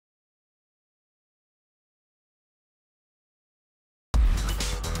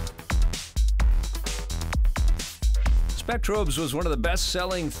Spectrobes was one of the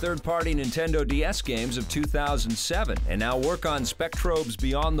best-selling third-party Nintendo DS games of 2007, and now work on Spectrobes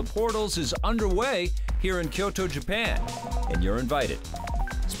Beyond the Portals is underway here in Kyoto, Japan, and you're invited.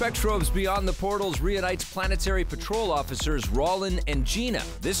 Spectrobes Beyond the Portals reunites planetary patrol officers Rollin and Gina.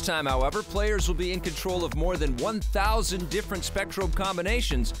 This time, however, players will be in control of more than 1,000 different Spectrobe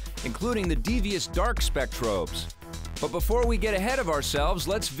combinations, including the devious Dark Spectrobes. But before we get ahead of ourselves,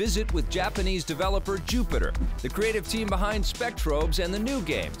 let's visit with Japanese developer Jupiter, the creative team behind Spectrobes and the new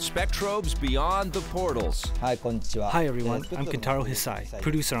game, Spectrobes Beyond the Portals. Hi everyone, I'm Kentaro Hisai,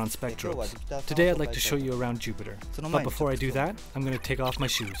 producer on Spectrobes. Today I'd like to show you around Jupiter. But before I do that, I'm going to take off my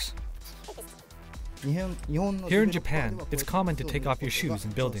shoes. Here in Japan, it's common to take off your shoes in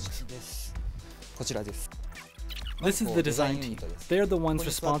buildings. This is the design team. They are the ones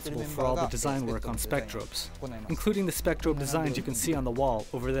responsible for all the design work on Spectrobes, including the Spectrobe designs you can see on the wall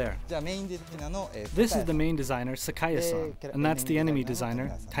over there. This is the main designer, Sakaya-san, and that's the enemy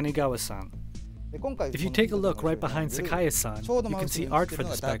designer, Tanegawa-san. If you take a look right behind Sakaya-san, you can see art for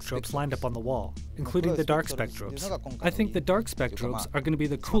the Spectrobes lined up on the wall, including the Dark Spectrobes. I think the Dark Spectrobes are going to be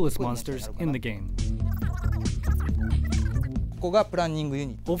the coolest monsters in the game.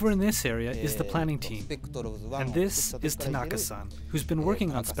 Over in this area is the planning team, and this is Tanaka-san, who's been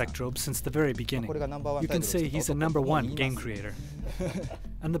working on Spectrobes since the very beginning. You can say he's a #1 game creator.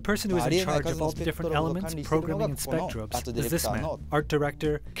 And the person who is in charge of all the different elements programming in Spectrobes is this man, art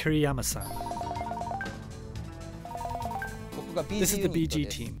director Kiriyama-san. This is the BG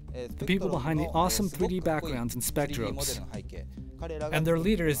team, the people behind the awesome 3D backgrounds in Spectrobes. And their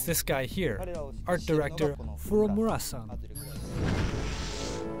leader is this guy here, art director Furomura-san.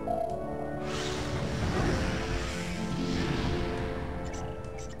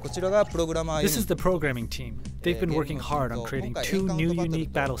 This is the programming team. They've been working hard on creating 2 new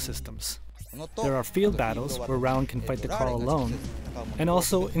unique battle systems. There are field battles, where Round can fight the Crawl alone, and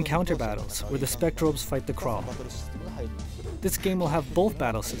also encounter battles, where the Spectrobes fight the Crawl. This game will have both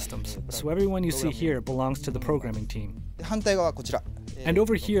battle systems, so everyone you see here belongs to the programming team. And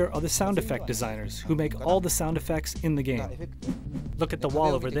over here are the sound effect designers, who make all the sound effects in the game. Look at the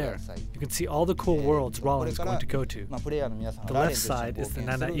wall over there. You can see all the cool worlds Rollin is going to go to. The left side is the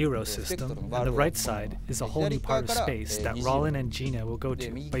Nanairo system, and the right side is a whole new part of space that Rollin and Gina will go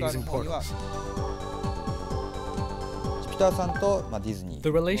to by using portals.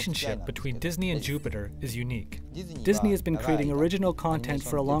 The relationship between Disney and Jupiter is unique. Disney has been creating original content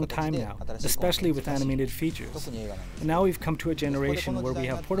for a long time now, especially with animated features. And now we've come to a generation where we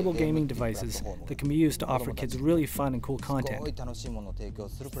have portable gaming devices that can be used to offer kids really fun and cool content.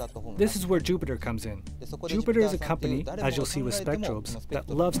 This is where Jupiter comes in. Jupiter is a company, as you'll see with Spectrobes, that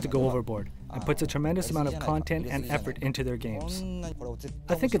loves to go overboard and puts a tremendous amount of content and effort into their games.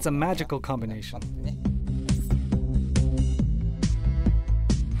 I think it's a magical combination.